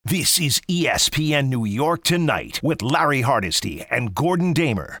This is ESPN New York Tonight with Larry Hardesty and Gordon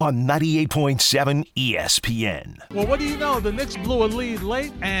Damer on 98.7 ESPN. Well, what do you know? The Knicks blew a lead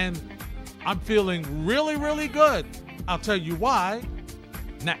late, and I'm feeling really, really good. I'll tell you why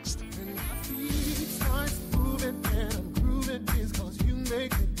next.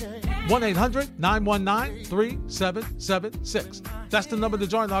 1-800-919-3776. That's the number to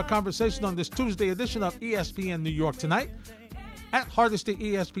join our conversation on this Tuesday edition of ESPN New York Tonight. At Hardesty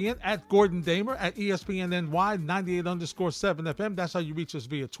ESPN, at Gordon Damer, at ESPN NY 98_7 FM. That's how you reach us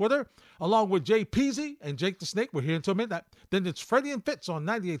via Twitter. Along with Jay Peasy and Jake the Snake. We're here until midnight. Then it's Freddie and Fitz on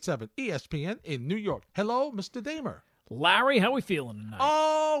 98.7 ESPN in New York. Hello, Mr. Damer. Larry, how we feeling tonight?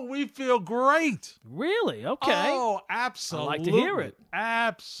 Oh, we feel great. Really? Okay. Oh, absolutely. I like to hear it.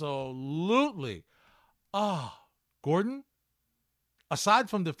 Absolutely. Oh, Gordon, aside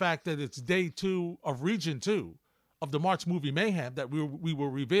from the fact that it's day 2 of Region 2 of the March Movie Mayhem that we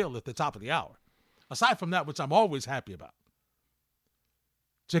will reveal at the top of the hour, aside from that, which I'm always happy about,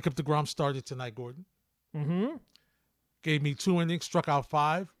 Jacob deGrom started tonight, Gordon. Mm-hmm. Gave me 2 innings, struck out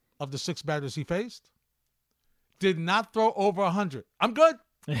 5 of the 6 batters he faced. Did not throw over 100. I'm good.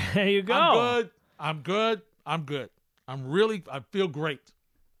 There you go. I'm good. I feel great.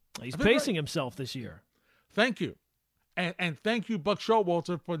 He's pacing himself this year. Thank you. And thank you, Buck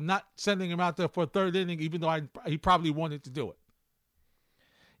Showalter, for not sending him out there for a 3rd inning, even though he probably wanted to do it.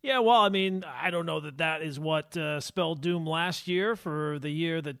 Yeah, well, I mean, I don't know that is what spelled doom last year for the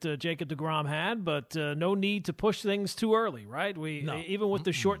year that Jacob deGrom had, but no need to push things too early, right? Even with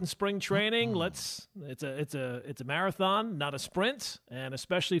the shortened spring training, it's a marathon, not a sprint, and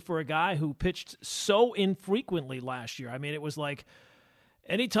especially for a guy who pitched so infrequently last year. I mean, it was like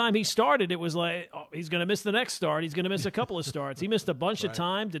anytime he started, it was like, oh, he's going to miss the next start. He's going to miss a couple of starts. He missed a bunch of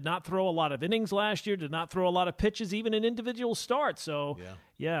time, did not throw a lot of innings last year, did not throw a lot of pitches, even in individual starts. So,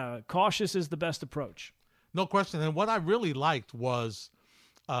 yeah, cautious is the best approach. No question. And what I really liked was,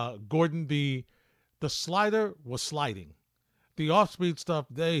 Gordon, the slider was sliding. The off-speed stuff,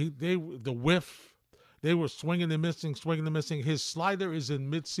 the whiff, they were swinging and missing. His slider is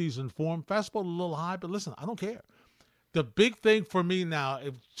in mid-season form. Fastball a little high, but listen, I don't care. The big thing for me now,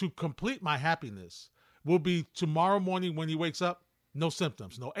 to complete my happiness, will be tomorrow morning when he wakes up, no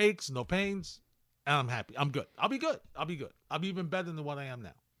symptoms, no aches, no pains, and I'm happy. I'm good. I'll be good. I'll be even better than what I am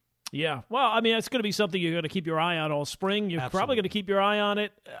now. Yeah. Well, I mean, it's going to be something you're going to keep your eye on all spring. You're probably going to keep your eye on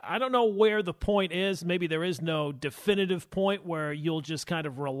it. I don't know where the point is. Maybe there is no definitive point where you'll just kind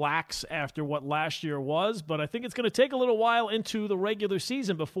of relax after what last year was, but I think it's going to take a little while into the regular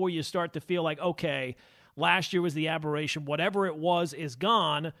season before you start to feel like, okay, last year was the aberration. Whatever it was is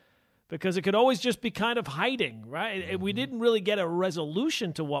gone, because it could always just be kind of hiding, right? Mm-hmm. We didn't really get a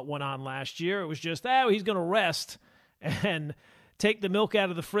resolution to what went on last year. It was just, he's going to rest and take the milk out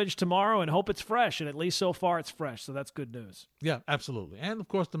of the fridge tomorrow and hope it's fresh. And at least so far it's fresh. So that's good news. Yeah, absolutely. And, of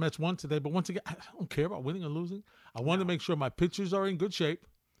course, the Mets won today. But once again, I don't care about winning or losing. I want to make sure my pitchers are in good shape.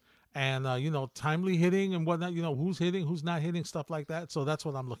 And, timely hitting and whatnot, who's hitting, who's not hitting, stuff like that. So that's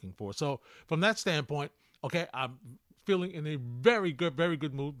what I'm looking for. So from that standpoint, okay, I'm feeling in a very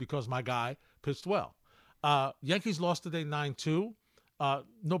good mood because my guy pitched well. Yankees lost today 9-2.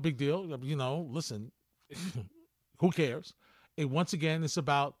 No big deal. Listen, who cares? Once again, it's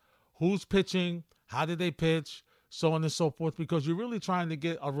about who's pitching, how did they pitch, so on and so forth, because you're really trying to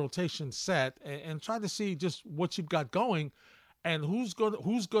get a rotation set and try to see just what you've got going. And who's going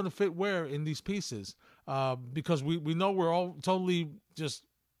to fit where in these pieces? Because we know we're all totally just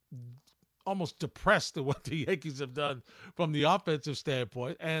almost depressed at what the Yankees have done from the offensive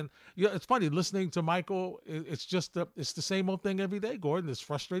standpoint. And it's funny listening to Michael. It's just it's the same old thing every day. Gordon, there's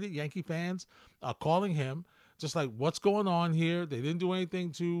frustrated Yankee fans calling him, just like, what's going on here? They didn't do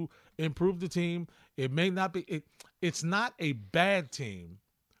anything to improve the team. It may not be. It's not a bad team,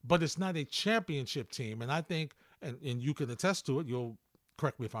 but it's not a championship team. And I think. And you can attest to it, you'll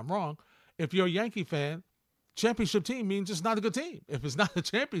correct me if I'm wrong, if you're a Yankee fan, championship team means it's not a good team. If it's not a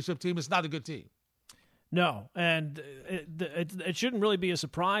championship team, it's not a good team. No, and it shouldn't really be a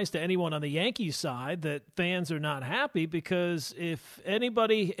surprise to anyone on the Yankees side that fans are not happy, because if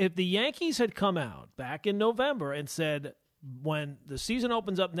the Yankees had come out back in November and said, when the season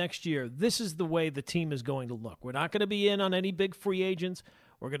opens up next year, this is the way the team is going to look. We're not going to be in on any big free agents.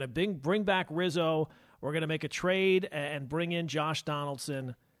 We're going to bring back Rizzo. We're going to make a trade and bring in Josh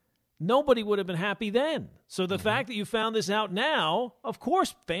Donaldson. Nobody would have been happy then. So the fact that you found this out now, of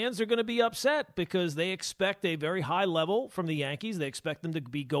course, fans are going to be upset because they expect a very high level from the Yankees. They expect them to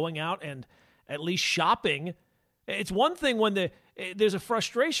be going out and at least shopping. It's one thing when there's a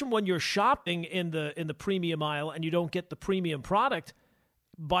frustration when you're shopping in the premium aisle and you don't get the premium product.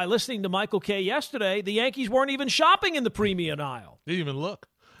 by listening to Michael Kay yesterday, the Yankees weren't even shopping in the premium aisle. Didn't even look.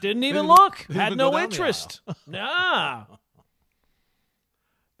 Didn't even look. Had no go interest. Nah.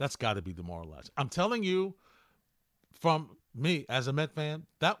 That's got to be demoralizing. I'm telling you, from me as a Met fan,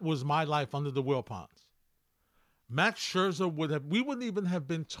 that was my life under the Wilpons. Max Scherzer we wouldn't even have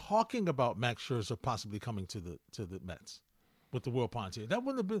been talking about Max Scherzer possibly coming to the Mets with the Wilpons here. That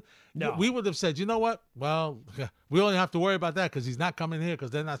wouldn't have been. No. We would have said, you know what? Well, we only have to worry about that because he's not coming here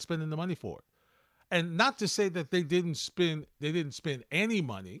because they're not spending the money for it. And not to say that they didn't spend any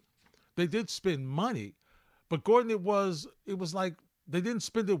money. They did spend money, but Gordon, it was like they didn't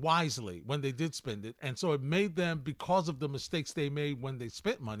spend it wisely when they did spend it. And so it made them, because of the mistakes they made when they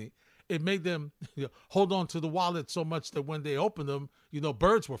spent money, it made them hold on to the wallet so much that when they opened them,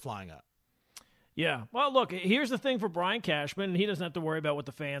 birds were flying out. Yeah. Well, look, here's the thing for Brian Cashman. He doesn't have to worry about what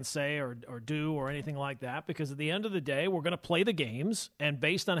the fans say or do or anything like that, because at the end of the day, we're going to play the games, and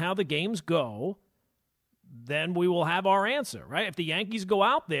based on how the games go, then we will have our answer, right? If the Yankees go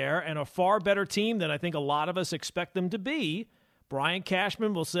out there and a far better team than I think a lot of us expect them to be, Brian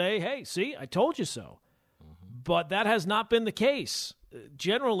Cashman will say, hey, see, I told you so. Mm-hmm. But that has not been the case.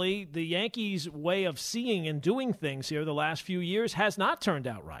 Generally, the Yankees' way of seeing and doing things here the last few years has not turned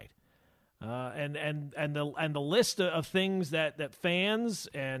out right. And the list of things that fans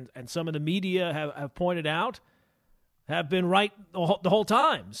and some of the media have pointed out have been right the whole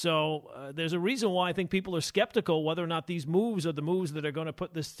time. So there's a reason why I think people are skeptical whether or not these moves are the moves that are going to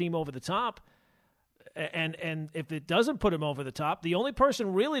put this team over the top. And if it doesn't put him over the top, the only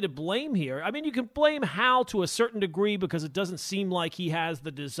person really to blame here, I mean, you can blame Hal to a certain degree because it doesn't seem like he has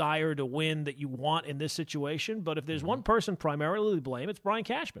the desire to win that you want in this situation. But if there's one person primarily to blame, it's Brian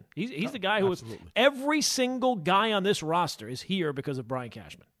Cashman. He's the guy who Absolutely. is every single guy on this roster is here because of Brian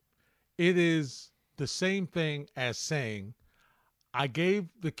Cashman. It is the same thing as saying, I gave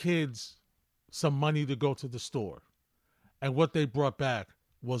the kids some money to go to the store, and what they brought back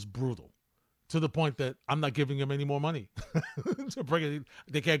was brutal, to the point that I'm not giving them any more money to bring it.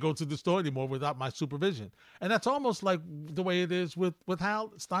 They can't go to the store anymore without my supervision. And that's almost like the way it is with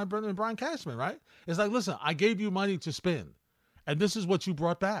Hal Steinbrenner and Brian Cashman, right? It's like, listen, I gave you money to spend, and this is what you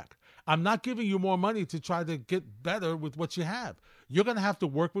brought back. I'm not giving you more money to try to get better with what you have. You're going to have to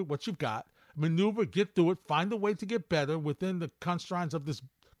work with what you've got, maneuver, get through it, find a way to get better within the constraints of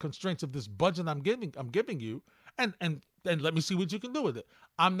this budget I'm giving you, and let me see what you can do with it.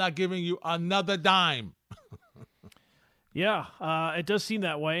 I'm not giving you another dime. Yeah, it does seem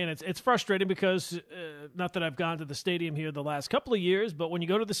that way, and it's frustrating because not that I've gone to the stadium here the last couple of years, but when you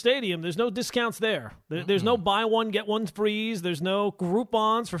go to the stadium, there's no discounts there. There's no buy one, get one frees. There's no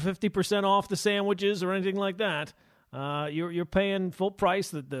Groupons for 50% off the sandwiches or anything like that. You're paying full price.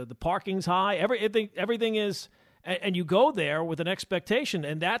 The parking's high. Everything is, and you go there with an expectation,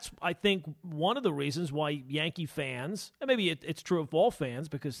 and that's, I think, one of the reasons why Yankee fans, and maybe it's true of all fans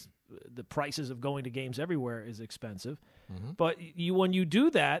because the prices of going to games everywhere is expensive. Mm-hmm. But when you do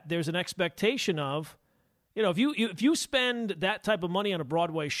that, there's an expectation of, if you spend that type of money on a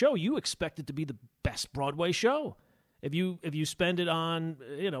Broadway show, you expect it to be the best Broadway show. If you spend it on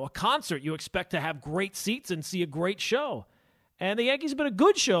a concert, you expect to have great seats and see a great show. And the Yankees have been a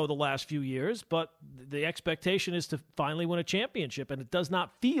good show the last few years, but the expectation is to finally win a championship, and it does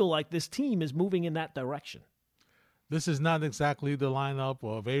not feel like this team is moving in that direction. This is not exactly the lineup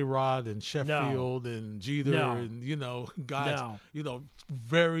of A-Rod and Sheffield and Jeter and, guys,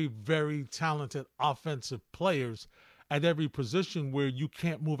 very, very talented offensive players at every position where you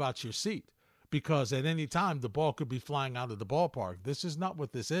can't move out your seat because at any time the ball could be flying out of the ballpark. This is not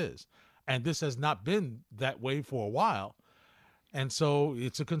what this is. And this has not been that way for a while. And so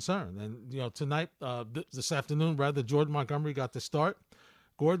it's a concern. And, tonight, this afternoon, Jordan Montgomery got the start.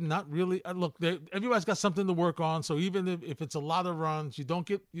 Gordon, not really. Look, everybody's got something to work on. So even if it's a lot of runs, you don't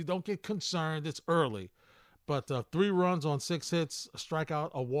get concerned. It's early, but 3 runs on 6 hits, a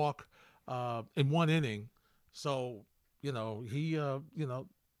strikeout, a walk, in 1 inning. So he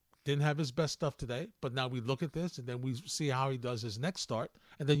didn't have his best stuff today. But now we look at this and then we see how he does his next start,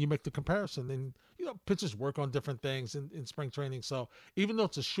 and then you make the comparison. And pitchers work on different things in spring training. So even though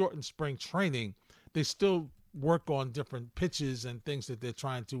it's a shortened spring training, they still work on different pitches and things that they're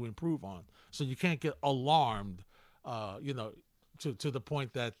trying to improve on. So you can't get alarmed, to the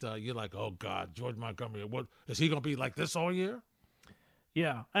point that you're like, oh God, George Montgomery, what is he going to be like this all year?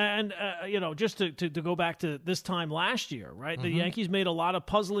 Yeah. And, just to go back to this time last year, right? Mm-hmm. The Yankees made a lot of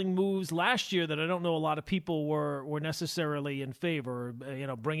puzzling moves last year that I don't know a lot of people were necessarily in favor.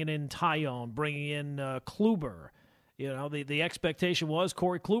 Bringing in Tyone, bringing in Kluber. The expectation was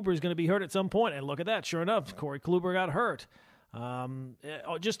Corey Kluber is going to be hurt at some point, and look at that. Sure enough, Corey Kluber got hurt.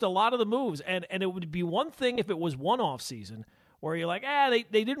 Just a lot of the moves. And it would be one thing if it was one off season where you're like,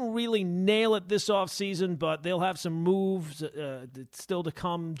 they didn't really nail it this off season, but they'll have some moves still to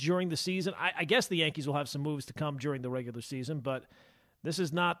come during the season. I guess the Yankees will have some moves to come during the regular season, but this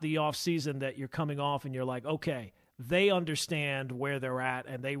is not the off season that you're coming off and you're like, okay, they understand where they're at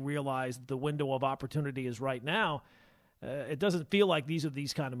and they realize the window of opportunity is right now. It doesn't feel like these are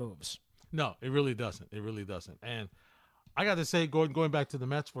these kind of moves. No, it really doesn't. It really doesn't. And I got to say, Gordon, going back to the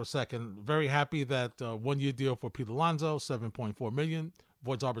Mets for a second, very happy that 1-year deal for Pete Alonso, $7.4 million,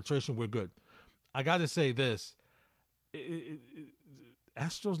 voids arbitration. We're good. I got to say this: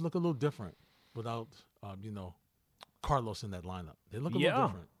 Astros look a little different without, Carlos in that lineup. They look a little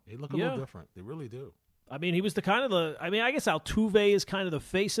different. They look a little different. They really do. I mean, he was I guess Altuve is kind of the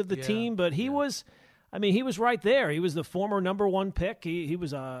face of the team, but he was. I mean, he was right there. He was the former number one pick. He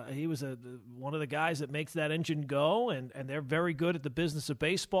was one of the guys that makes that engine go, and they're very good at the business of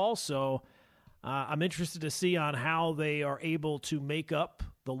baseball. So I'm interested to see on how they are able to make up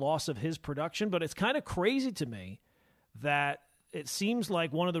the loss of his production. But it's kind of crazy to me that it seems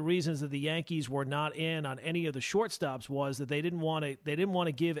like one of the reasons that the Yankees were not in on any of the shortstops was that they didn't want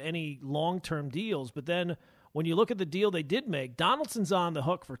to give any long-term deals. But then when you look at the deal they did make, Donaldson's on the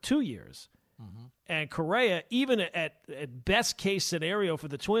hook for 2 years. Mm-hmm. And Correa, even at best case scenario for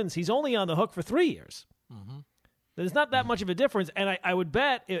the Twins, he's only on the hook for 3 years. Mm-hmm. There's not that much of a difference. And I would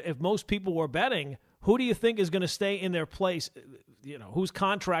bet if most people were betting, who do you think is going to stay in their place? Whose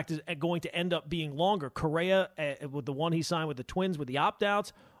contract is going to end up being longer? Correa with the one he signed with the Twins with the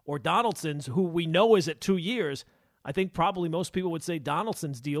opt-outs, or Donaldson's, who we know is at 2 years? I think probably most people would say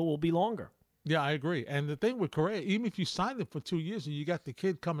Donaldson's deal will be longer. Yeah, I agree. And the thing with Correa, even if you sign him for 2 years and you got the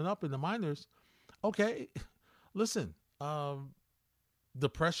kid coming up in the minors, okay, listen, the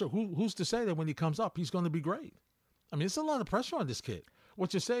pressure, who's to say that when he comes up, he's going to be great? I mean, it's a lot of pressure on this kid.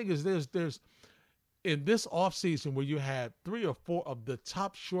 What you're saying is there's in this offseason where you had 3 or 4 of the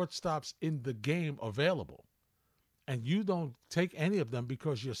top shortstops in the game available, and you don't take any of them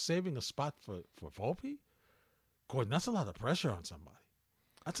because you're saving a spot for Volpe? Gordon, that's a lot of pressure on somebody.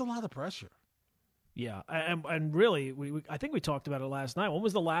 That's a lot of pressure. Yeah, and really, I think we talked about it last night. When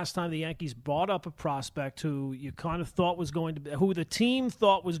was the last time the Yankees brought up a prospect who you kind of thought was going to be, who the team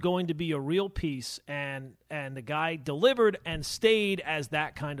thought was going to be a real piece, and the guy delivered and stayed as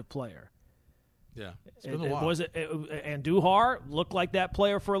that kind of player? Yeah, it's been a while. Andujar looked like that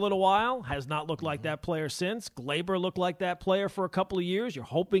player for a little while, has not looked like that player since. Glaber looked like that player for a couple of years. You're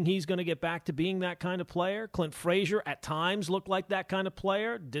hoping he's going to get back to being that kind of player. Clint Frazier at times looked like that kind of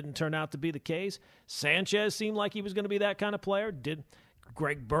player. Didn't turn out to be the case. Sanchez seemed like he was going to be that kind of player.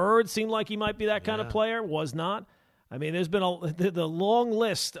 Greg Bird seemed like he might be that kind of player. Was not. I mean, there's been the long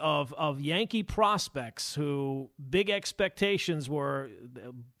list of Yankee prospects who big expectations were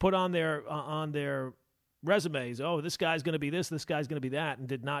put on their resumes. Oh, this guy's going to be this guy's going to be that, and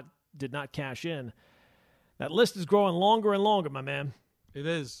did not cash in. That list is growing longer and longer, my man. It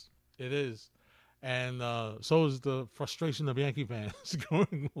is, and so is the frustration of Yankee fans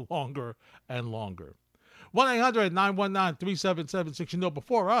going longer and longer. 1-800-919-3776.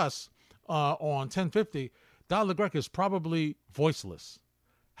 Before us on 1050. Don LeGrec is probably voiceless,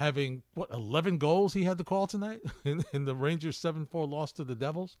 having, 11 goals he had to call tonight in the Rangers 7-4 loss to the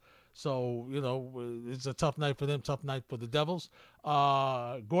Devils. So, it's a tough night for them, tough night for the Devils.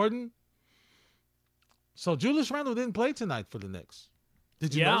 Gordon, so Julius Randle didn't play tonight for the Knicks.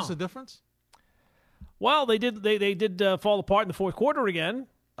 Did you notice the difference? Well, they did fall apart in the fourth quarter again.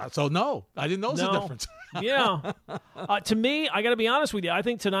 So, no, I didn't notice the difference. Yeah. To me, I got to be honest with you. I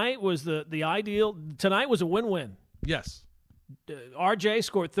think tonight was the ideal. Tonight was a win-win. Yes. RJ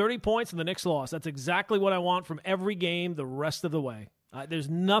scored 30 points and the Knicks lost. That's exactly what I want from every game the rest of the way. There's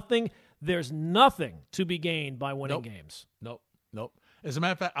nothing to be gained by winning games. Nope. As a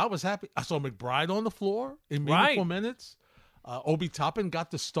matter of fact, I was happy. I saw McBride on the floor in meaningful minutes. Obi Toppin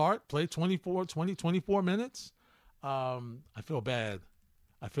got the start, played 24 minutes. I feel bad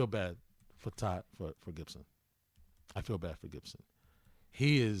for Gibson. I feel bad for Gibson.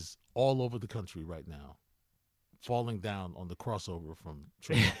 He is all over the country right now, falling down on the crossover from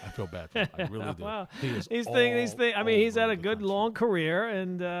Trae Young. I feel bad for him. I really do. Well, these things. I mean, he's had a good long career,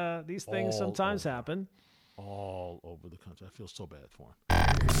 and these things sometimes happen. All over the country. I feel so bad for him.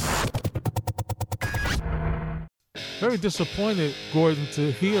 Very disappointed, Gordon,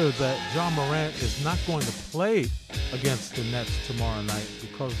 to hear that John Morant is not going to play against the Nets tomorrow night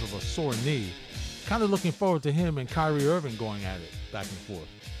because of a sore knee. Kind of looking forward to him and Kyrie Irving going at it back and forth.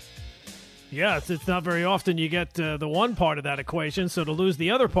 Yeah, it's not very often you get the one part of that equation, so to lose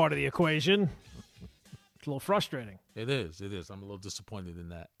the other part of the equation, It's a little frustrating. It is. I'm a little disappointed in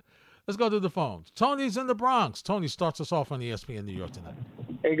that. Let's go to the phones. Tony's in the Bronx. Tony starts us off on ESPN New York Tonight.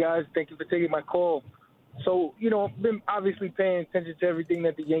 Hey, guys. Thank you for taking my call. So, I've been obviously paying attention to everything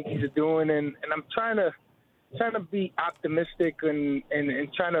that the Yankees are doing, and I'm trying to be optimistic and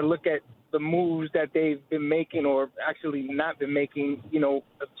trying to look at the moves that they've been making or actually not been making,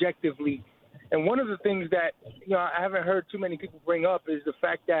 objectively. And one of the things that, I haven't heard too many people bring up is the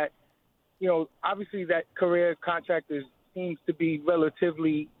fact that, obviously that Correa contract seems to be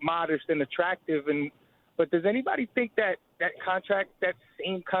relatively modest and attractive. But does anybody think that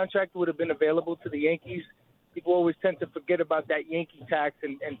same contract would have been available to the Yankees? People always tend to forget about that Yankee tax,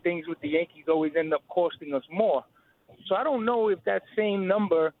 and things with the Yankees always end up costing us more. So I don't know if that same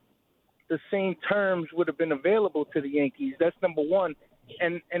number, the same terms would have been available to the Yankees. That's number one.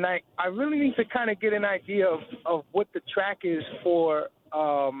 And I really need to kind of get an idea of what the track is for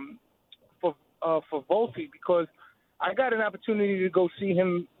Volpe, because I got an opportunity to go see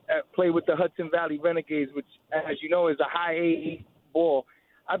him play with the Hudson Valley Renegades, which, as you know, is a high A ball.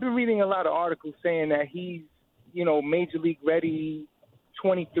 I've been reading a lot of articles saying that he's, major league ready,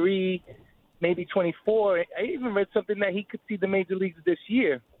 23, maybe 24. I even read something that he could see the major leagues this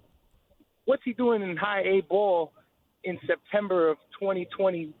year. What's he doing in high A ball in September of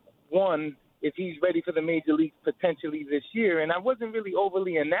 2021 if he's ready for the major leagues potentially this year? And I wasn't really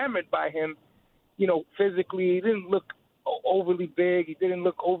overly enamored by him, physically. He didn't look overly big. He didn't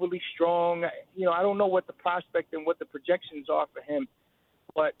look overly strong. I don't know what the prospect and what the projections are for him,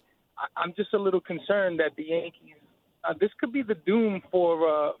 but I'm just a little concerned that the Yankees, this could be the doom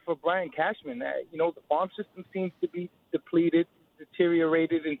for Brian Cashman. The farm system seems to be depleted,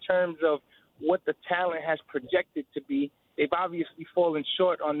 deteriorated in terms of what the talent has projected to be. They've obviously fallen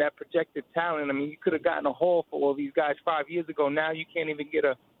short on that projected talent. I mean, you could have gotten a haul for all these guys 5 years ago. Now you can't even get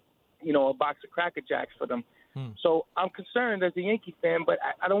a box of Cracker Jacks for them. So I'm concerned as a Yankee fan, but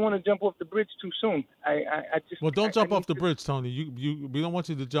I don't want to jump off the bridge too soon. Don't jump off the bridge, Tony. We don't want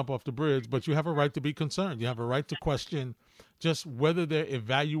you to jump off the bridge, but you have a right to be concerned. You have a right to question just whether they're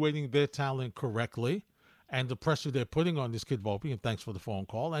evaluating their talent correctly and the pressure they're putting on this kid Volpe. And thanks for the phone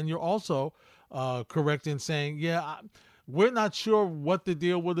call. And you're also correct in saying, we're not sure what the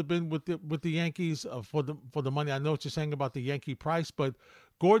deal would have been with the Yankees for the money. I know what you're saying about the Yankee price, but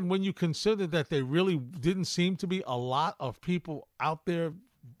Gordon, when you consider that there really didn't seem to be a lot of people out there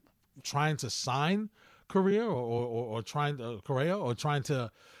trying to sign Correa or trying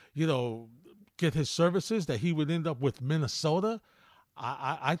to, get his services, that he would end up with Minnesota,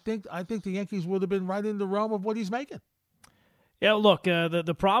 I think the Yankees would have been right in the realm of what he's making. Yeah, look,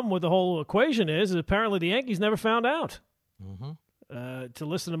 the problem with the whole equation is apparently the Yankees never found out. Mm-hmm. To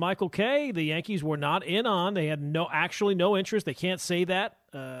listen to Michael Kay, the Yankees were not in on. They had no interest. They can't say that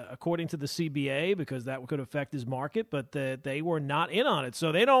according to the CBA because that could affect his market, but they were not in on it.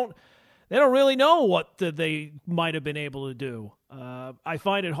 So they don't really know what they might have been able to do. I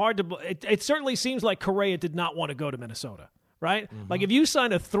find it hard to. It certainly seems like Correa did not want to go to Minnesota. Right? Mm-hmm. Like if you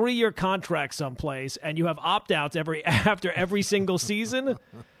sign a 3-year contract someplace and you have opt-outs after every single season,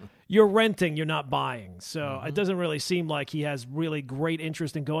 you're renting, you're not buying. So It doesn't really seem like he has really great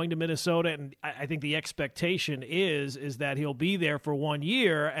interest in going to Minnesota. And I think the expectation is that he'll be there for 1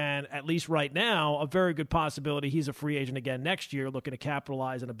 year. And at least right now, a very good possibility he's a free agent again next year, looking to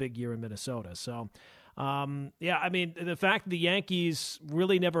capitalize on a big year in Minnesota. So, the fact that the Yankees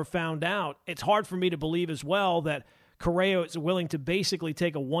really never found out, it's hard for me to believe as well that Correa is willing to basically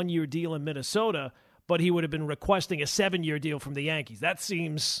take a 1-year deal in Minnesota, but he would have been requesting a 7-year deal from the Yankees. That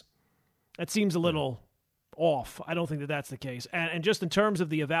seems a little off. I don't think that that's the case. And just in terms of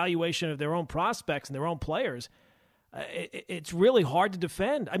the evaluation of their own prospects and their own players, it's really hard to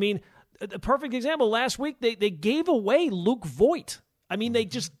defend. I mean, the perfect example, last week they gave away Luke Voit. I mean, they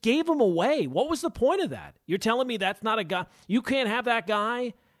just gave him away. What was the point of that? You're telling me that's not a guy. You can't have that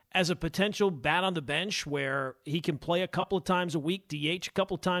guy as a potential bat on the bench where he can play a couple of times a week, DH a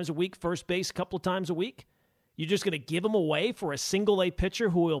couple of times a week, first base a couple of times a week? You're just going to give him away for a single-A pitcher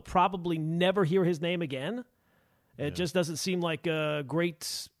who will probably never hear his name again? It just doesn't seem like a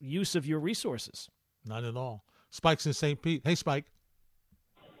great use of your resources. Not at all. Spike's in St. Pete. Hey, Spike.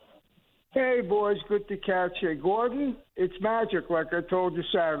 Hey, boys. Good to catch you. Gordon, it's magic, like I told you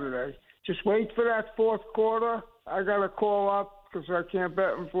Saturday. Just wait for that fourth quarter. I got to call up because I can't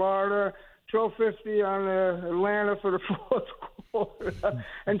bet in Florida. Throw 50 on Atlanta for the fourth quarter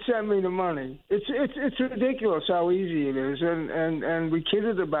and send me the money. It's ridiculous how easy it is, and we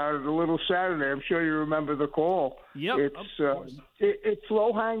kidded about it a little Saturday. I'm sure you remember the call. Yep. It's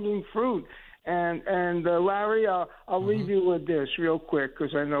low hanging fruit, And Larry, I'll leave you with this real quick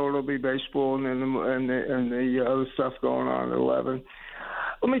because I know it'll be baseball and the other stuff going on at 11.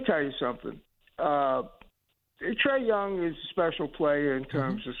 Let me tell you something. Trae Young is a special player in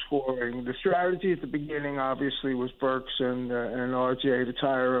terms of scoring. The strategy at the beginning, obviously, was Burks and RJ to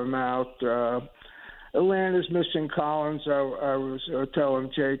tire him out. Atlanta's missing Collins. I was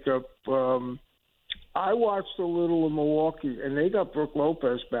telling Jacob. I watched a little of Milwaukee, and they got Brook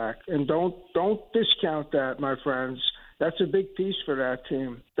Lopez back. And don't discount that, my friends. That's a big piece for that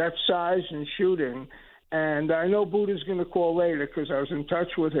team. That size and shooting. And I know Buddha's going to call later because I was in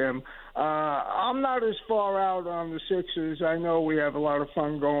touch with him. I'm not as far out on the Sixers. I know we have a lot of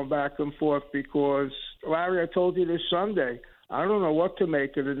fun going back and forth because, Larry, I told you this Sunday, I don't know what to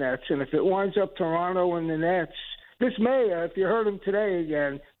make of the Nets. And if it winds up Toronto and the Nets, this mayor, if you heard him today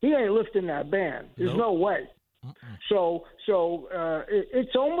again, he ain't lifting that ban. There's no way. So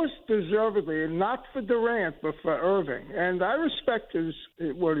it's almost deservedly, and not for Durant, but for Irving. And I respect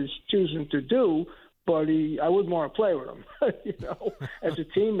what he's choosing to do, but I wouldn't want to play with him, as a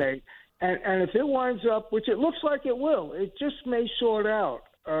teammate. And if it winds up, which it looks like it will, it just may sort out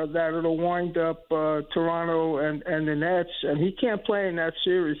that it'll wind up Toronto and the Nets, and he can't play in that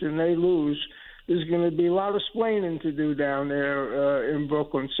series and they lose. There's going to be a lot of splaining to do down there in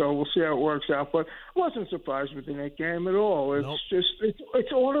Brooklyn, so we'll see how it works out. But I wasn't surprised with the Knicks game at all. It's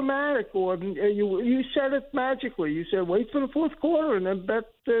it's automatic, Gordon. You said it magically. You said wait for the fourth quarter and then bet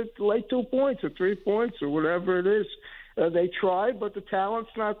the late 2 points or 3 points or whatever it is. They tried, but the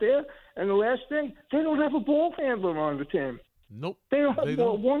talent's not there. And the last thing, they don't have a ball handler on the team. Nope. They don't have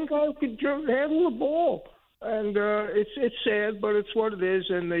one guy who could handle the ball. And it's sad, but it's what it is.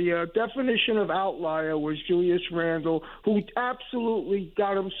 And the definition of outlier was Julius Randle, who absolutely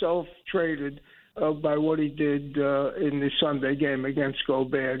got himself traded by what he did in the Sunday game against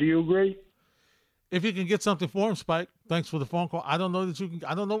Gobert. Do you agree? If you can get something for him, Spike, thanks for the phone call. I don't know that you can.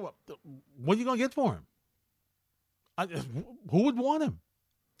 I don't know what you're going to get for him. Who would want him?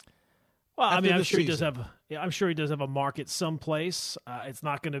 Well, I mean, I'm sure he does have a market someplace. It's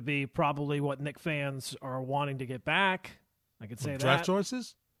not going to be probably what Knicks fans are wanting to get back. I could say that. Draft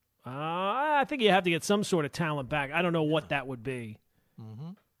choices? I think you have to get some sort of talent back. I don't know what that would be.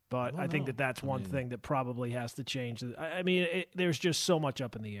 But I think that's one thing that probably has to change. I mean, there's just so much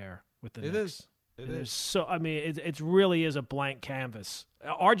up in the air with the Knicks. It is. So, I mean, it really is a blank canvas.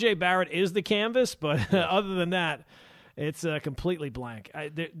 R.J. Barrett is the canvas, but other than that, it's completely blank.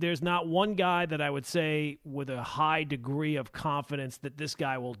 There's not one guy that I would say with a high degree of confidence that this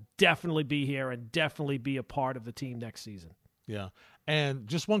guy will definitely be here and definitely be a part of the team next season. Yeah. And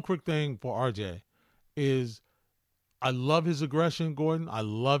just one quick thing for RJ is I love his aggression, Gordon. I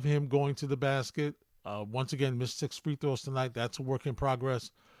love him going to the basket. Once again, missed 6 free throws tonight. That's a work in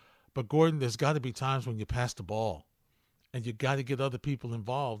progress. But, Gordon, there's got to be times when you pass the ball and you got to get other people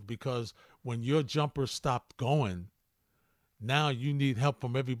involved because when your jumpers stop going, now you need help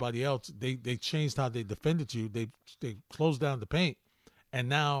from everybody else. They changed how they defended you. They closed down the paint, and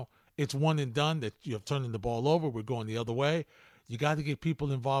now it's one and done that you're turning the ball over. We're going the other way. You got to get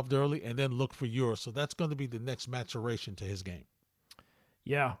people involved early and then look for yours. So that's going to be the next maturation to his game.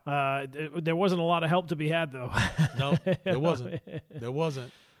 Yeah, there wasn't a lot of help to be had, though. No, there wasn't. There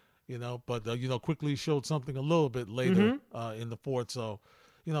wasn't. But quickly showed something a little bit later in the fourth. So,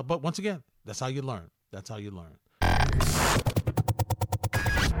 but once again, that's how you learn. That's how you learn.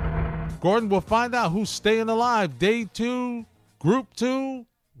 Gordon, we'll find out who's staying alive. Day 2, Group 2,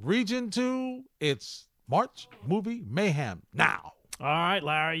 Region 2. It's March Movie Mayhem now. All right,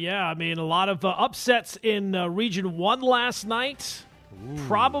 Larry. Yeah, I mean, a lot of upsets in Region 1 last night. Ooh.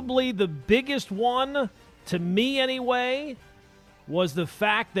 Probably the biggest one, to me anyway, was the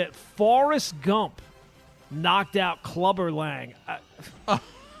fact that Forrest Gump knocked out Clubber Lang.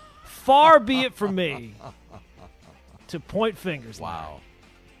 Far be it from me to point fingers. Wow.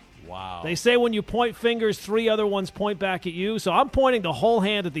 They say when you point fingers, 3 other ones point back at you. So I'm pointing the whole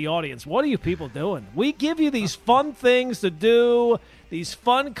hand at the audience. What are you people doing? We give you these fun things to do, these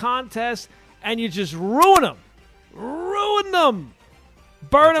fun contests, and you just ruin them. Ruin them.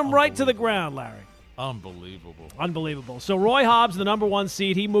 Burn them right to the ground, Larry. Unbelievable. So Roy Hobbs, the number 1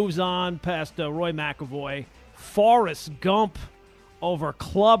 seed, he moves on past Roy McAvoy. Forrest Gump over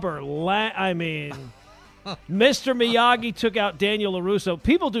Clubber Lang. I mean, Mr. Miyagi took out Daniel LaRusso.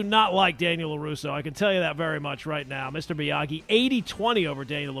 People do not like Daniel LaRusso. I can tell you that very much right now. Mr. Miyagi, 80-20 over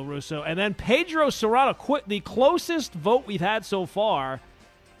Daniel LaRusso. And then Pedro Serrano, the closest vote we've had so far,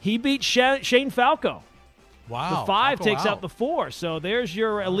 he beat Shane Falco. Wow. The 5 takes out the 4. So there's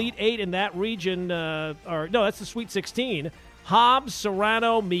your Elite 8 in that region. That's the Sweet 16. Hobbs,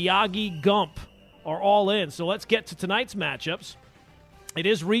 Serrano, Miyagi, Gump are all in. So let's get to tonight's matchups. It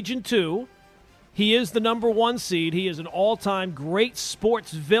is Region 2. He is the number 1 seed. He is an all-time great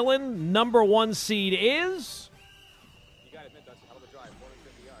sports villain. Number 1 seed is... You got to admit, that's a hell of a drive, 450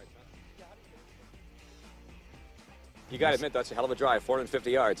 yards, huh? You got to admit, that's a hell of a drive,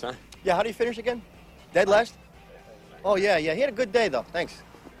 450 yards, huh? Yeah, how do you finish again? Dead last? Oh, yeah. He had a good day, though. Thanks.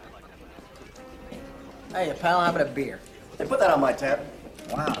 Hey, pal, how about a beer? Hey, put that on my tab.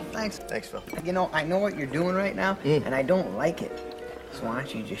 Wow, thanks. Thanks, Phil. You know, I know what you're doing right now, and I don't like it. So why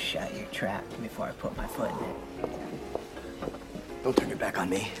don't you just shut your trap before I put my foot in it? Don't turn your back on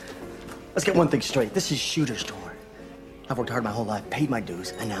me. Let's get one thing straight. This is Shooter's tour. I've worked hard my whole life, paid my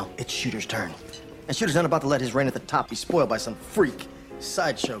dues, and now it's Shooter's turn. And Shooter's not about to let his reign at the top be spoiled by some freak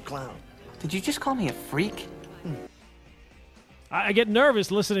sideshow clown. Did you just call me a freak? I get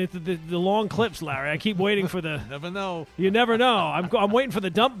nervous listening to the long clips, Larry. I keep waiting for the... Never know. You never know. I'm waiting for the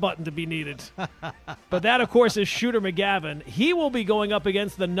dump button to be needed. But that, of course, is Shooter McGavin. He will be going up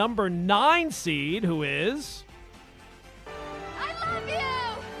against the number 9 seed, who is... I love you!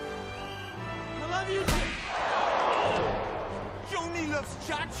 I love you! Joni loves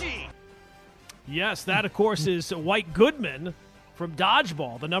Chachi! Yes, that, of course, is White Goodman from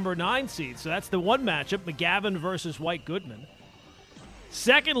Dodgeball, the number 9 seed. So that's the one matchup, McGavin versus White Goodman.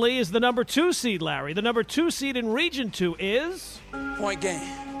 Secondly is the number 2 seed, Larry. The number 2 seed in Region 2 is... Point game.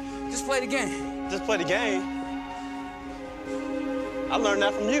 Just play the game. Just play the game. I learned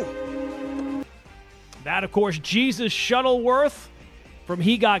that from you. That, of course, Jesus Shuttleworth from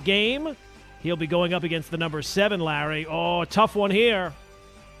He Got Game. He'll be going up against the number 7, Larry. Oh, a tough one here.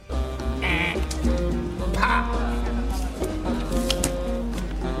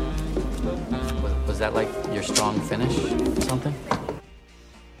 Was that like your strong finish or something?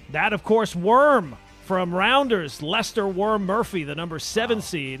 That, of course, Worm from Rounders, Lester Worm Murphy, the number 7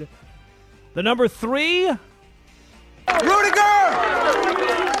 seed. The number 3... Rudiger!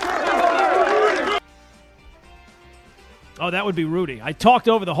 Oh, that would be Rudy. I talked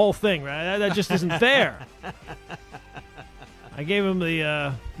over the whole thing, right? That just isn't fair. I gave him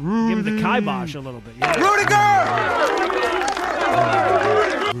the kibosh a little bit. Yeah. Rudiger!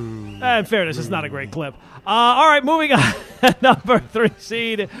 In fairness, it's not a great clip. All right, moving on. Number 3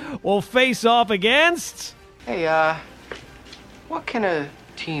 seed will face off against... Hey, what can a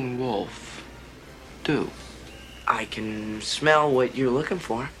teen wolf do? I can smell what you're looking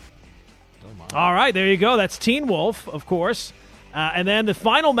for. All right, there you go. That's Teen Wolf, of course. And then the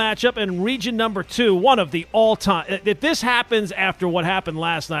final matchup in Region number 2, one of the all-time... If this happens after what happened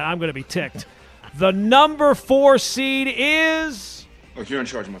last night, I'm going to be ticked. The number 4 seed is... Look, you're in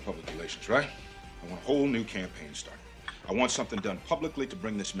charge of my public relations, right? I want a whole new campaign started. I want something done publicly to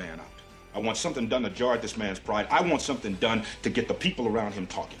bring this man out. I want something done to jar at this man's pride. I want something done to get the people around him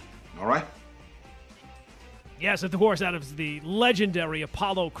talking. All right? Yes, of course, out of the legendary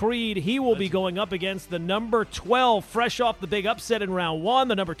Apollo Creed, he will be going up against the number 12, fresh off the big upset in round 1.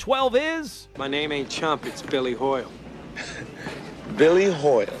 The number 12 is... My name ain't Chump, it's Billy Hoyle. Billy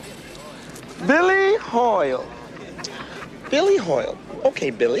Hoyle. Billy Hoyle. Billy Hoyle. Okay,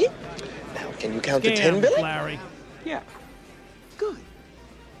 Billy. Now, can you count to 10, Billy? Larry. Yeah. Good.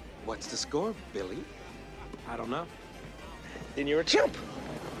 What's the score, Billy? I don't know. Then you're a chump.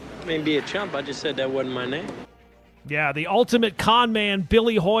 I may be a chump, I just said that wasn't my name. Yeah, the ultimate con man,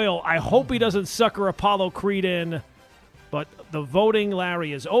 Billy Hoyle. I hope he doesn't sucker Apollo Creed in. But the voting,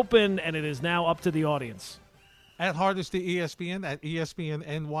 Larry, is open, and it is now up to the audience. At Hardesty ESPN, at ESPN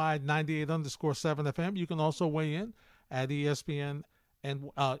NY 98_7 FM. You can also weigh in at ESPN NY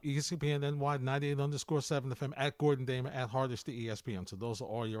 98_7 FM, at Gordon Damer, at Hardesty ESPN. So those are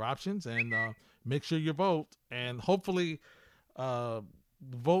all your options, and make sure you vote, and hopefully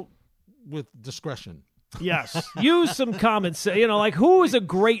vote with discretion. Yes. Use some common sense. You know, like, who is a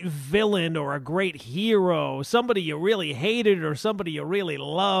great villain or a great hero? Somebody you really hated or somebody you really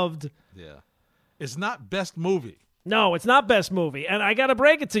loved? Yeah. It's not best movie. No, it's not best movie. And I got to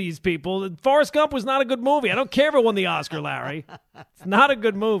break it to these people. Forrest Gump was not a good movie. I don't care if it won the Oscar, Larry. It's not a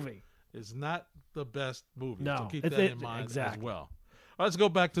good movie. It's not the best movie. No. So keep that in mind exactly. as well. Let's go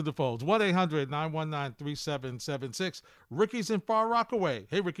back to the phones. 1-800-919-3776. Ricky's in Far Rockaway.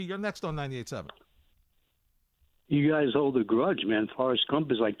 Hey, Ricky, you're next on 98.7. You guys hold a grudge, man. Forrest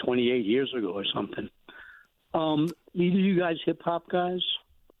Gump is like 28 years ago or something. Either you guys hip-hop guys?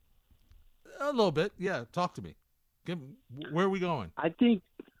 A little bit. Yeah, talk to me. Where are we going? I think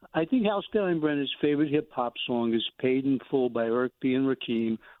Hal Stellenbrenner's favorite hip-hop song is Paid in Full by Eric B. and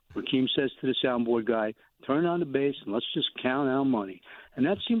Rakim. Rakim says to the soundboard guy, turn on the base, and let's just count our money. And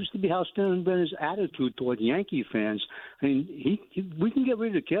that seems to be how Steinbrenner's attitude toward Yankee fans. I mean, we can get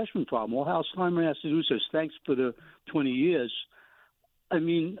rid of the Cashman problem. All Hal Steinbrenner has to do says thanks for the 20 years. I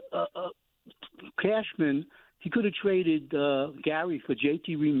mean, Cashman, he could have traded Gary for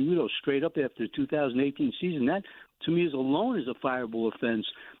JT Realmuto straight up after the 2018 season. That, to me, alone is a fireable offense.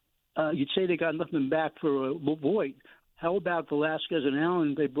 You'd say they got nothing back for Voit. How about Velasquez and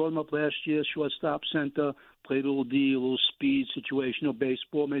Allen? They brought him up last year, shortstop, center, played a little D, a little speed, situational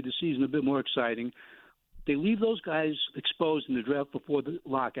baseball, made the season a bit more exciting. They leave those guys exposed in the draft before the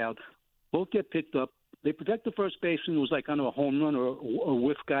lockout. Both get picked up. They protect the first baseman who was like, I don't know, a home run or a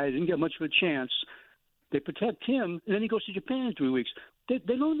whiff guy. Didn't get much of a chance. They protect him, and then he goes to Japan in 3 weeks. They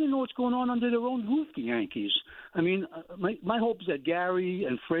don't even know what's going on under their own roof, the Yankees. I mean, my hope is that Gary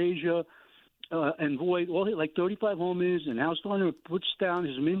and Frazier and Voit all hit like 35 homers, and Hal Steiner puts down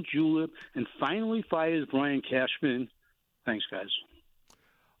his mint julep and finally fires Brian Cashman. Thanks, guys.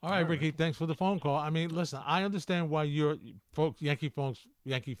 All right, Ricky, thanks for the phone call. I mean, listen, I understand why Yankee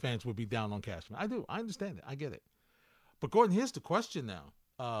fans would be down on Cashman. I do. I understand it. I get it. But Gordon, here's the question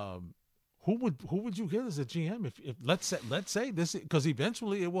now. Who would you get as a GM if let's say this, because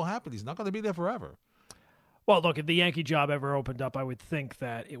eventually it will happen. He's not going to be there forever. Well, look, if the Yankee job ever opened up, I would think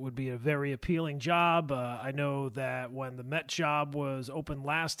that it would be a very appealing job. I know that when the Met job was open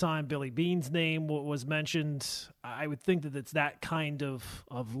last time, Billy Beane's name was mentioned. I would think that it's that kind of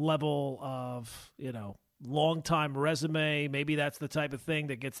level of, long-time resume. Maybe that's the type of thing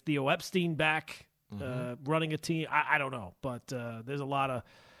that gets Theo Epstein back running a team. I don't know, but there's a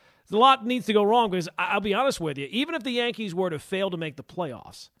lot needs to go wrong, because I'll be honest with you, even if the Yankees were to fail to make the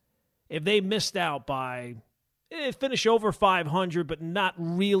playoffs, if they missed out by finish over 500 but not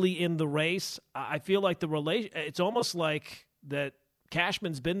really in the race, I feel like it's almost like that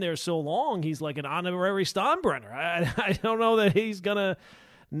Cashman's been there so long, he's like an honorary Steinbrenner. I don't know that he's going to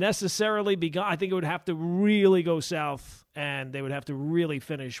necessarily be gone. I think it would have to really go south, and they would have to really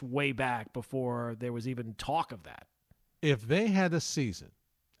finish way back before there was even talk of that. If they had a season,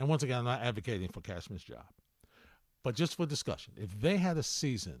 and once again, I'm not advocating for Cashman's job, but just for discussion, if they had a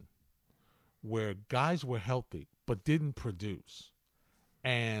season where guys were healthy but didn't produce,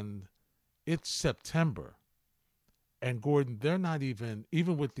 and it's September, and Gordon, they're not even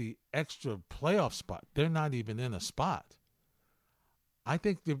with the extra playoff spot, they're not even in a spot, I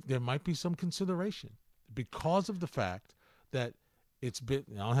think there might be some consideration, because of the fact that it's been,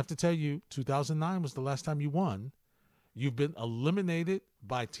 I don't have to tell you, 2009 was the last time you won. You've been eliminated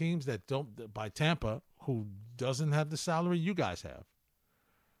by teams by Tampa, who doesn't have the salary you guys have.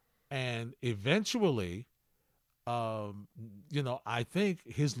 And eventually, I think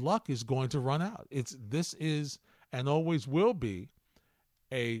his luck is going to run out. This is and always will be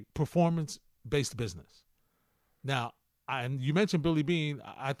a performance-based business. Now, and you mentioned Billy Beane.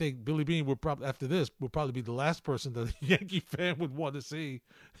 I think Billy Beane would probably, after this, would probably be the last person that a Yankee fan would want to see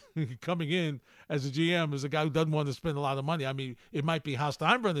coming in as a GM, as a guy who doesn't want to spend a lot of money. I mean, it might be Hal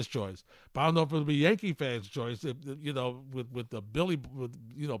Steinbrenner's choice, but I don't know if it'll be Yankee fans' choice. With the Billy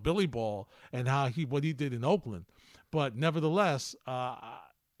Ball and what he did in Oakland. But nevertheless,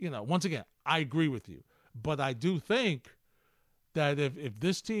 once again, I agree with you. But I do think that if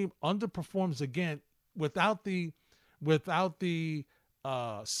this team underperforms again without the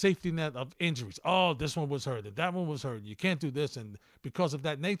safety net of injuries. Oh, this one was hurt, that one was hurt. You can't do this, and because of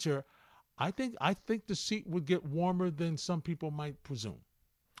that nature, I think the seat would get warmer than some people might presume.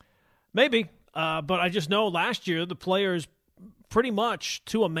 Maybe, but I just know last year the players pretty much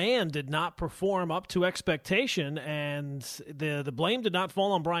to a man did not perform up to expectation, and the blame did not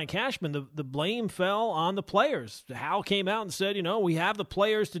fall on Brian Cashman. The blame fell on the players. Hal came out and said, we have the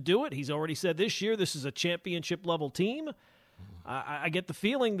players to do it. He's already said this year this is a championship-level team. I get the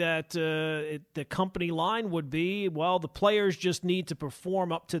feeling that the company line would be, well, the players just need to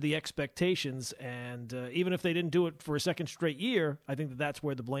perform up to the expectations, and even if they didn't do it for a second straight year, I think that's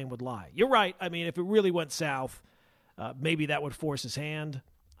where the blame would lie. You're right. I mean, if it really went south, maybe that would force his hand.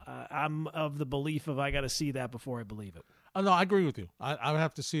 I'm of the belief of I got to see that before I believe it. Oh, no, I agree with you. I would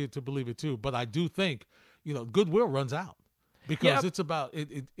have to see it to believe it too. But I do think, goodwill runs out, because it's about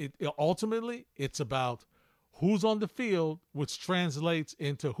it. Ultimately, it's about who's on the field, which translates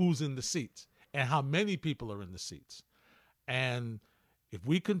into who's in the seats and how many people are in the seats. And if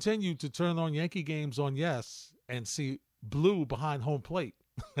we continue to turn on Yankee games on yes and see blue behind home plate,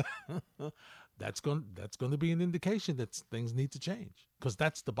 that's going to be an indication that things need to change, because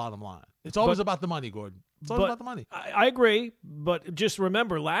that's the bottom line. It's always about the money, Gordon. It's always about the money. I agree, but just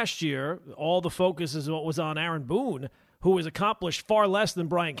remember last year, all the focus is what was on Aaron Boone, who has accomplished far less than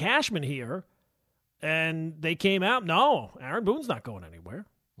Brian Cashman here. And they came out, no, Aaron Boone's not going anywhere.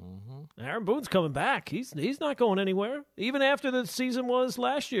 Mm-hmm. Aaron Boone's coming back. He's not going anywhere. Even after the season was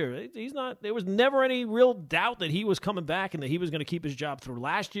last year, he's not. There was never any real doubt that he was coming back and that he was going to keep his job through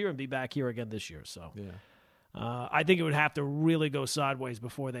last year and be back here again this year. So, I think it would have to really go sideways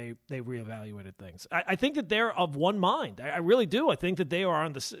before they reevaluated things. I think that they're of one mind. I really do. I think that they are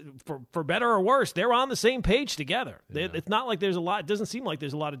on for better or worse, they're on the same page together. Yeah. It's not like there's a lot. It doesn't seem like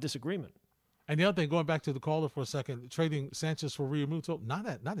there's a lot of disagreement. And the other thing, going back to the caller for a second, trading Sanchez for Rio Muto, not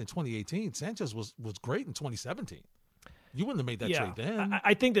in 2018. Sanchez was great in 2017. You wouldn't have made that trade then.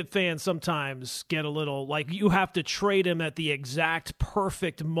 I think that fans sometimes get a little like you have to trade him at the exact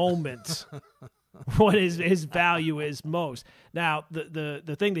perfect moment when his value is most. Now,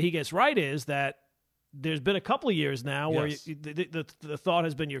 the thing that he gets right is that there's been a couple of years now where the thought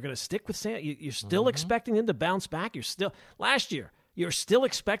has been you're going to stick with Sanchez. You're still expecting him to bounce back. Last year. You're still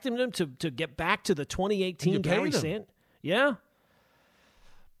expecting them to get back to the 2018 Gary Sanchez? Yeah.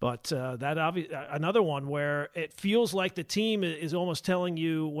 But another one where it feels like the team is almost telling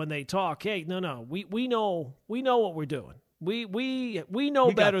you when they talk, hey, no, we know what we're doing. We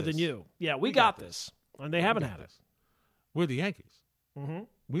know better than you. Yeah, we got this. And they haven't had it. We're the Yankees. Mm-hmm.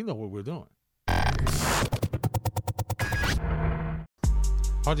 We know what we're doing.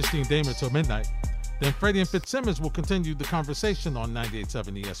 Hardesty Damer till midnight. Then Freddie and Fitzsimmons will continue the conversation on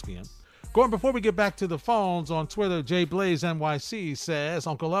 98.7 ESPN. Gordon, before we get back to the phones on Twitter, Jay Blaze NYC says,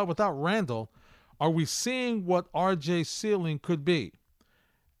 Uncle L, without Randall, are we seeing what RJ's ceiling could be?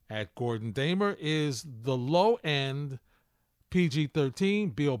 At Gordon Damer, is the low end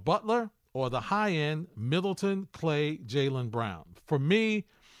PG-13 Bill Butler or the high end Middleton, Clay, Jaylen Brown? For me,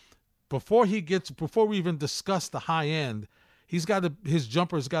 before we even discuss the high end, his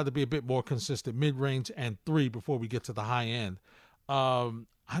jumper's got to be a bit more consistent, mid-range and 3 before we get to the high end. I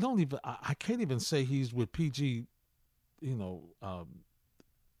can't even say he's with PG,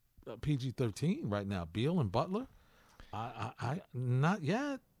 PG-13 right now. Beal and Butler, I not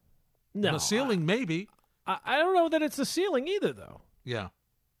yet. No, the ceiling maybe. I don't know that it's the ceiling either, though. Yeah.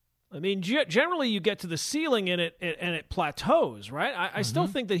 I mean, generally you get to the ceiling and it plateaus, right? I still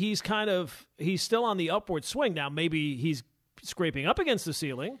think that he's still on the upward swing. Now, maybe he's scraping up against the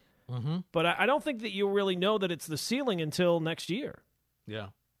ceiling, but I don't think that you really know that it's the ceiling until next year. Yeah.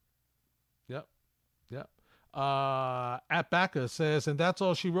 Yep. At Bacca says, and that's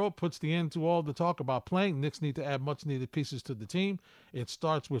all she wrote, puts the end to all the talk about playing. Knicks need to add much-needed pieces to the team. It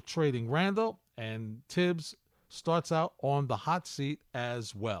starts with trading Randall, and Tibbs starts out on the hot seat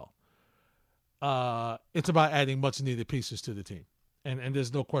as well. It's about adding much-needed pieces to the team. And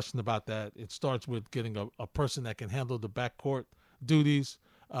there's no question about that. It starts with getting a person that can handle the backcourt duties,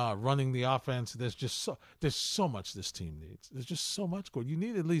 running the offense. There's so much this team needs. There's just so much. You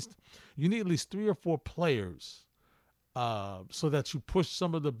need at least 3 or 4 players, so that you push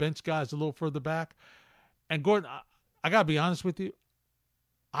some of the bench guys a little further back. And Gordon, I gotta be honest with you.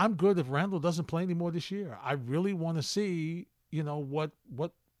 I'm good if Randall doesn't play anymore this year. I really want to see, what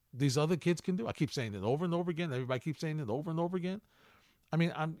these other kids can do. I keep saying it over and over again. Everybody keeps saying it over and over again. I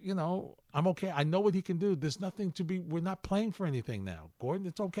mean, I'm okay. I know what he can do. There's nothing to be. We're not playing for anything now, Gordon.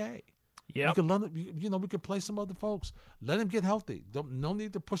 It's okay. Yeah. We can play some other folks. Let him get healthy. No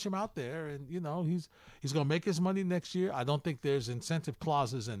need to push him out there. And he's going to make his money next year. I don't think there's incentive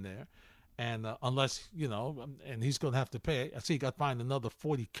clauses in there, and unless and he's going to have to pay. I see he got fined another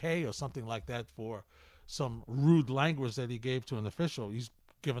 $40,000 or something like that for some rude language that he gave to an official. He's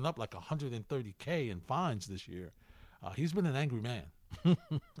given up like $130,000 in fines this year. He's been an angry man.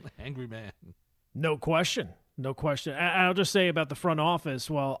 Angry man. No question. I'll just say about the front office,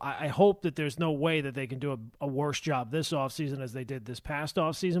 well, I hope that there's no way that they can do a worse job this offseason as they did this past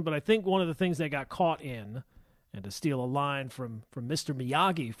offseason, but I think one of the things they got caught in, and to steal a line from Mr.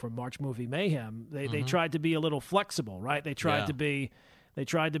 Miyagi from March Movie Mayhem, they tried to be a little flexible, right? They tried to be,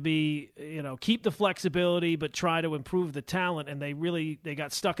 keep the flexibility, but try to improve the talent, and they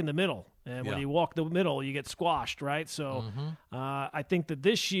got stuck in the middle. And when you walk the middle, you get squashed, right? So I think that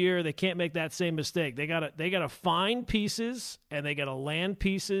this year they can't make that same mistake. They gotta find pieces, and they gotta land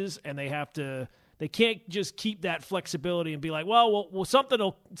pieces, and they can't just keep that flexibility and be like, well, something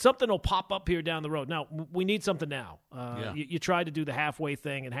will pop up here down the road. No, we need something now. You tried to do the halfway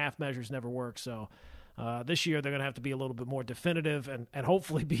thing, and half measures never work. So this year they're going to have to be a little bit more definitive and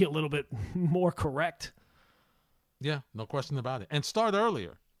hopefully be a little bit more correct. Yeah, no question about it. And start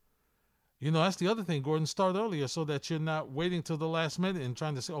earlier. That's the other thing, Gordon. Start earlier so that you're not waiting till the last minute and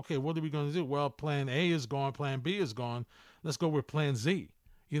trying to say, okay, what are we going to do? Well, plan A is gone, plan B is gone. Let's go with plan Z.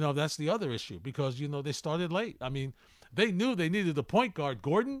 That's the other issue because, they started late. I mean, they knew they needed a point guard,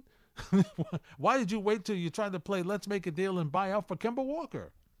 Gordon. Why did you wait till you tried to play let's make a deal and buy out for Kemba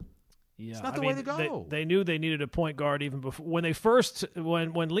Walker? Yeah, it's not the way to go. They knew they needed a point guard even before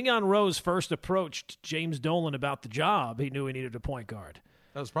when Leon Rose first approached James Dolan about the job. He knew he needed a point guard.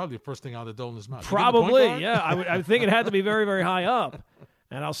 That was probably the first thing out of Dolan's mouth. Probably, yeah. I think it had to be very, very high up.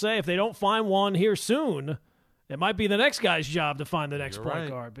 And I'll say if they don't find one here soon, it might be the next guy's job to find the next point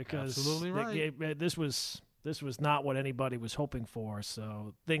guard because absolutely right. This was not what anybody was hoping for.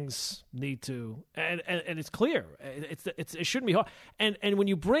 So things need to, and it's clear. It shouldn't be hard. And when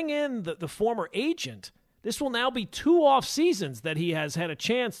you bring in the former agent, this will now be 2 off seasons that he has had a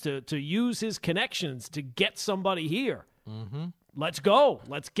chance to use his connections to get somebody here. Mm-hmm. Let's go.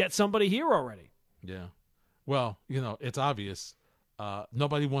 Let's get somebody here already. Yeah. Well, it's obvious.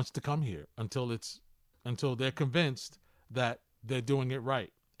 Nobody wants to come here until they're convinced that they're doing it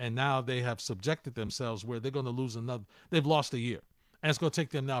right. And now they have subjected themselves where they're going to lose another. They've lost a year. And it's going to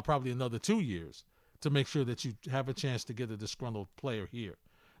take them now probably another 2 years to make sure that you have a chance to get a disgruntled player here.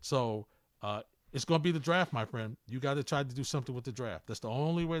 So it's going to be the draft, my friend. You got to try to do something with the draft. That's the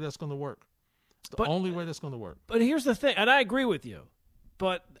only way that's going to work. It's the only way that's going to work. But here's the thing, and I agree with you.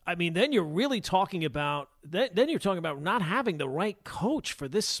 But, I mean, then you're really talking about not having the right coach for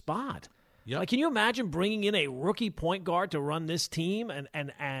this spot. Yep. Like, can you imagine bringing in a rookie point guard to run this team and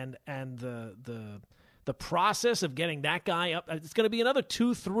the process of getting that guy up? It's going to be another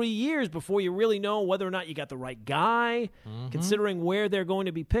 2-3 years before you really know whether or not you got the right guy, considering where they're going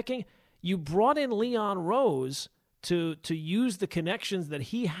to be picking. You brought in Leon Rose to use the connections that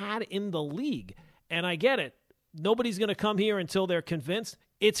he had in the league. And I get it. Nobody's going to come here until they're convinced.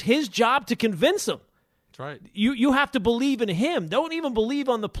 It's his job to convince them. That's right. You have to believe in him. Don't even believe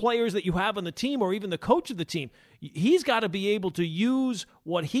on the players that you have on the team or even the coach of the team. He's got to be able to use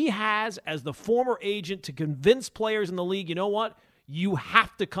what he has as the former agent to convince players in the league, you know what? You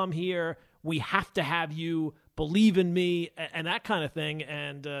have to come here. We have to have you. Believe in me and that kind of thing.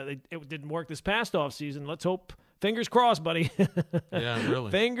 And it didn't work this past offseason. Let's hope. Fingers crossed, buddy. Yeah,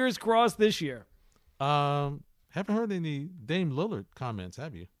 really. Fingers crossed this year. Haven't heard any Dame Lillard comments,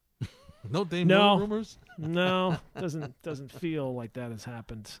 have you? No Dame Lillard rumors? No, doesn't feel like that has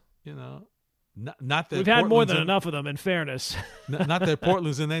happened. Not that we've had more than enough of them. In fairness, not that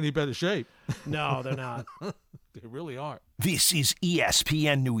Portland's in any better shape. No, they're not. They really aren't. This is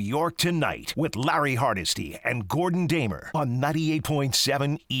ESPN New York Tonight with Larry Hardesty and Gordon Damer on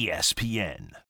 98.7 ESPN.